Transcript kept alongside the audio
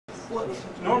Well,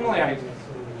 normally I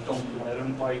don't let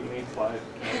them bite me, but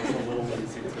I was a little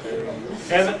lazy today.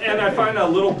 And I find a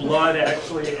little blood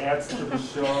actually adds to the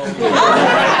show.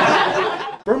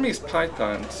 Burmese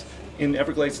pythons in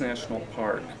Everglades National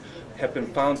Park have been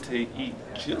found to eat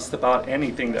just about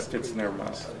anything that fits in their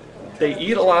mouth. They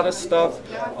eat a lot of stuff,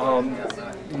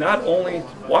 not only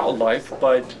wildlife,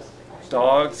 but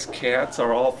dogs, cats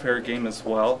are all fair game as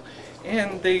well.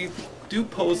 And they do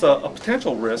pose a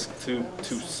potential risk to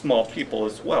small people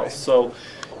as well. So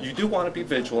you do want to be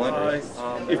vigilant.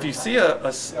 If you see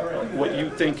what you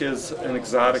think is an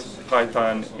exotic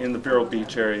python in the Vero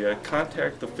Beach area,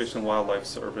 contact the Fish and Wildlife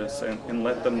Service and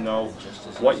let them know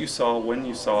what you saw, when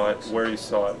you saw it, where you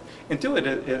saw it, and do it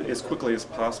as quickly as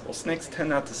possible. Snakes tend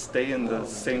not to stay in the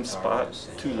same spot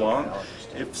too long.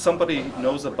 If somebody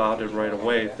knows about it right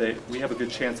away, we have a good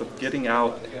chance of getting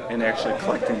out and actually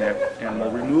collecting that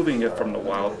animal, removing it from the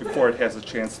wild before it has a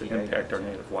chance to impact our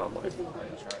native wildlife.